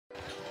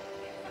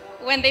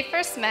When they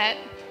first met,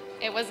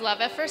 it was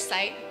love at first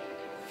sight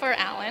for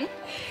Alan.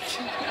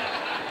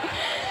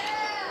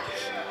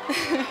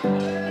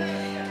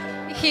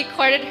 He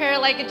courted her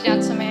like a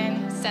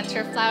gentleman, sent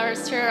her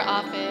flowers to her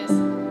office,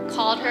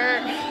 called her,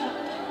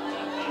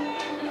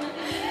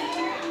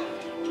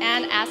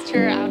 and asked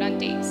her out on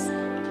dates.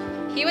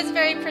 He was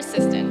very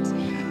persistent.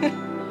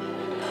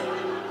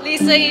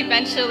 Lisa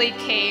eventually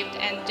caved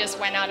and just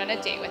went out on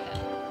a date with him.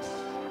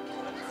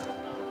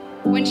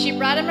 When she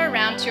brought him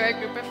around to our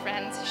group of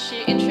friends,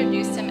 she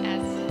introduced him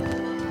as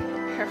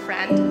her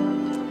friend.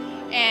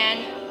 And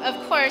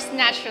of course,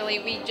 naturally,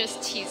 we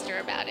just teased her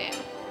about it.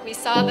 We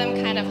saw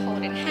them kind of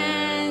holding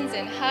hands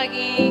and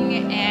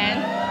hugging,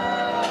 and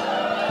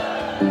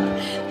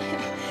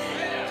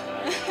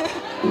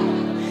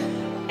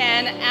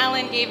and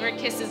Alan gave her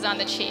kisses on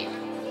the cheek.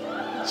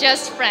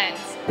 Just friends.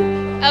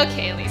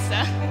 Okay,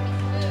 Lisa.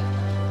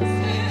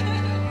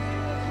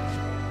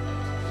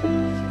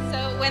 So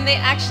when they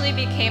actually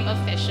became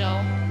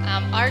official,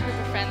 our group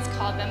of friends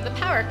called them the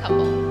power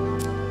couple.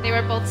 They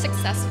were both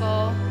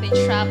successful, they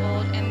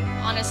traveled, and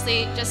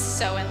honestly, just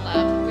so in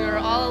love. We were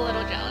all a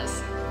little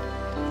jealous.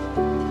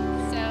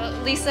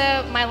 So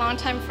Lisa, my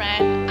longtime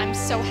friend, I'm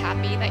so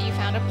happy that you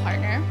found a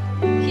partner.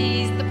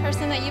 He's the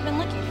person that you've been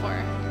looking for.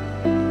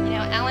 You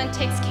know, Alan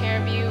takes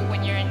care of you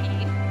when you're in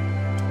need.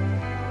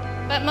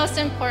 But most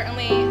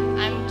importantly,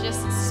 I'm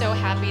just so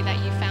happy that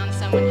you found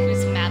someone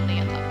who's madly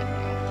in love with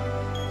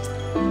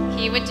you.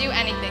 He would do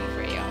anything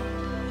for you.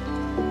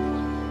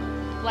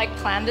 Like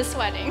plan this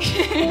wedding.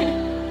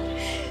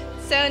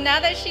 So now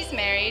that she's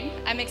married,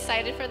 I'm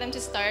excited for them to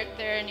start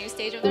their new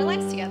stage of their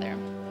lives together.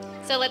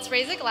 So let's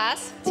raise a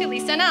glass to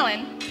Lisa and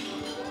Alan.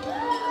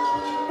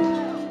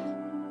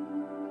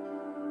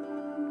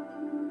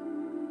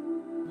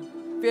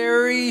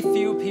 Very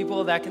few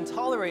people that can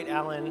tolerate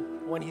Alan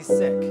when he's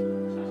sick.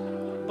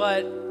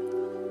 But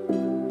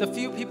the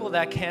few people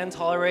that can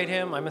tolerate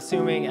him, I'm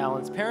assuming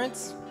Alan's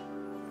parents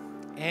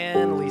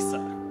and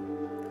Lisa.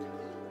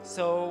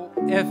 So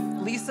if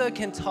Lisa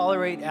can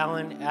tolerate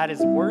Alan at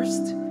his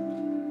worst,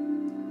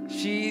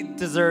 she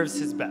deserves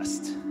his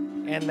best.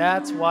 And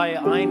that's why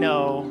I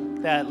know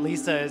that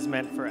Lisa is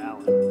meant for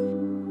Alan.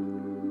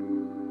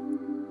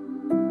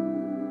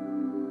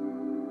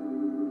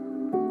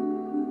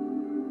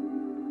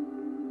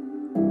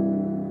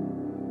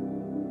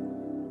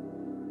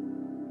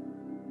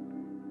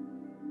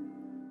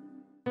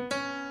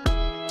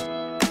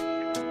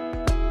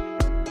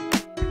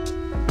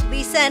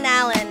 Lisa and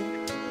Alan,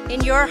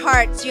 in your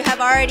hearts, you have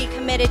already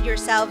committed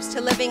yourselves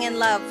to living in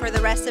love for the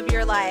rest of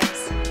your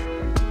lives.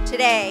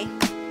 Today,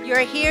 you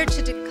are here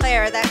to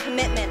declare that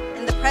commitment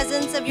in the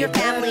presence of your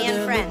family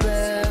and friends.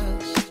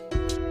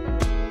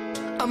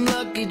 I'm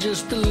lucky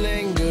just to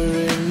linger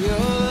in your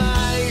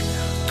light,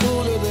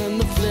 cooler than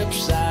the flip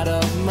side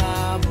of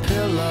my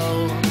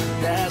pillow.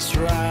 That's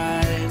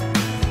right.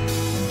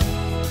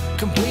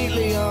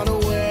 Completely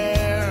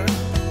unaware,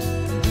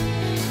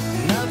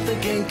 nothing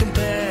can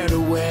compare to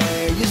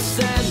where you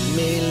send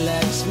me.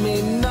 Lets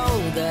me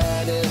know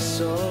that it's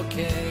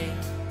okay.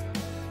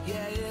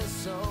 Yeah,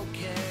 it's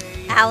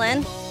okay.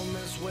 Alan,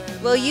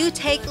 will you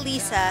take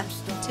Lisa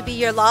to be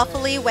your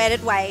lawfully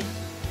wedded wife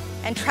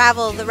and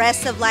travel the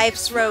rest of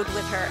life's road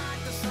with her?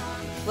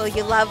 Will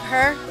you love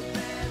her,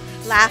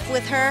 laugh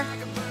with her,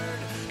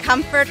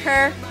 comfort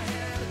her,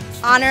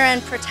 honor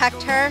and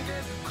protect her,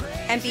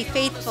 and be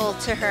faithful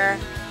to her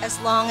as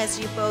long as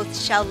you both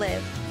shall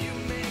live?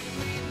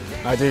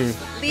 I do.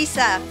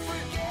 Lisa,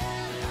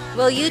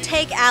 will you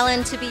take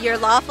Alan to be your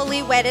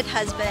lawfully wedded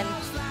husband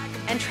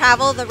and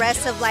travel the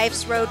rest of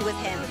life's road with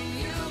him?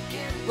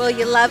 Will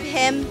you love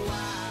him,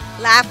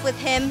 laugh with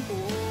him,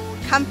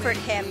 comfort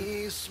him,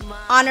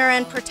 honor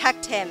and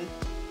protect him,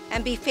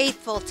 and be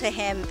faithful to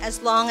him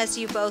as long as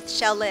you both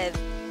shall live?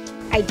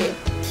 I do.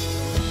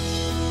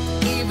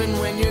 Even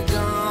when you're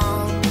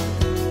gone,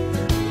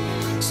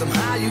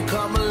 somehow you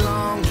come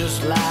along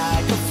just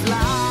like a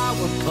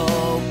flower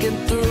poking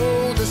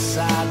through the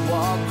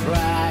sidewalk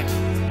crack.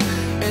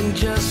 And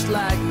just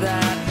like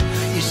that,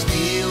 you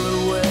steal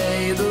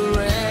away the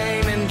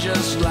rain, and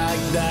just like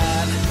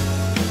that,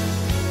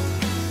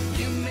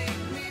 you make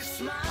me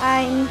smile.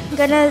 I'm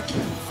gonna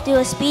do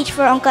a speech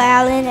for Uncle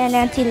Alan and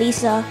Auntie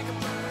Lisa.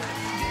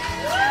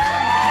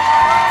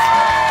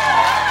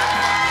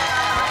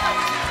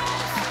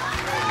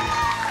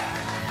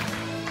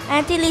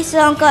 Auntie Lisa,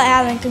 Uncle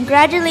Alan,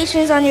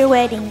 congratulations on your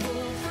wedding.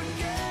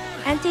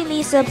 Auntie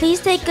Lisa, please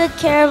take good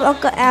care of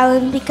Uncle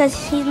Alan because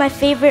he's my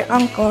favorite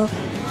uncle.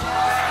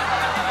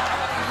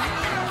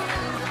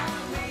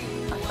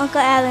 Uncle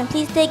Alan,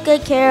 please take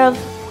good care of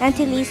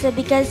Auntie Lisa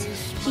because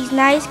she's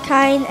nice,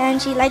 kind,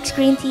 and she likes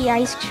green tea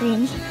ice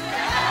cream.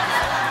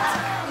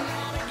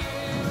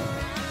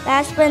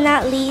 Last but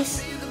not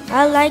least,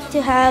 I'd like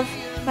to have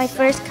my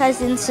first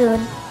cousin soon.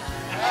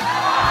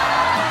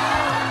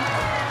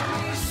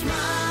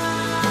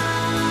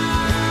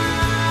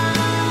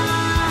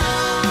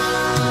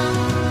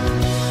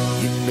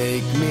 You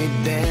make me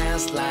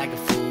dance like a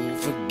fool,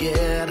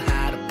 forget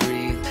how to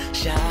breathe,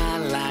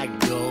 shine like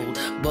gold,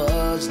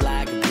 buzz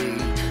like a bee,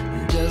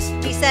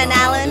 Lisa and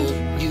Alan,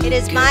 it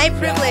is my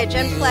privilege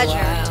and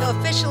pleasure to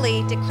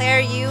officially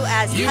declare you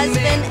as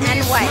husband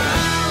and wife.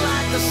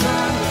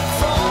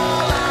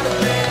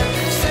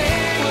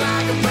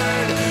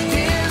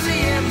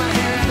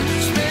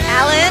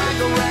 Alan,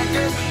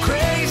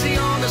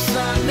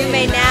 you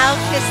may now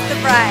kiss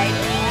the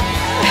bride.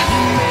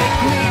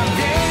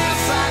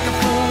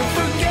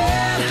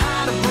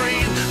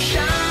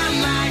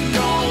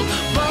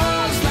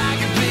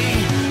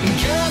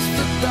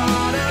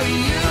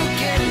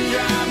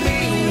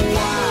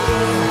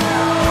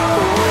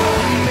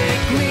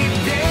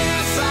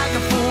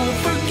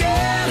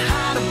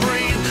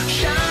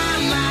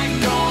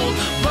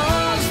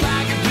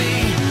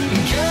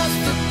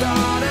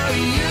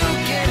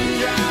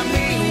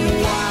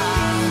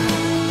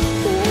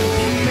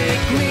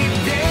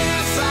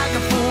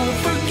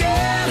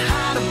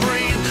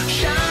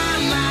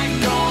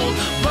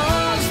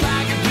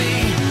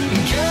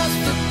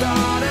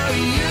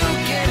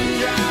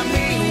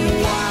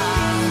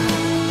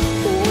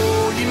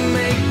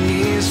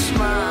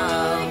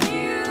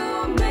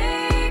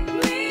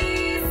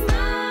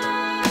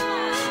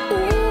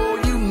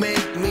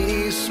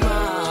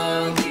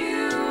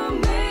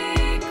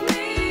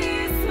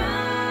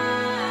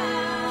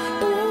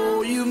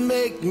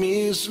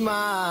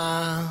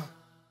 Smile.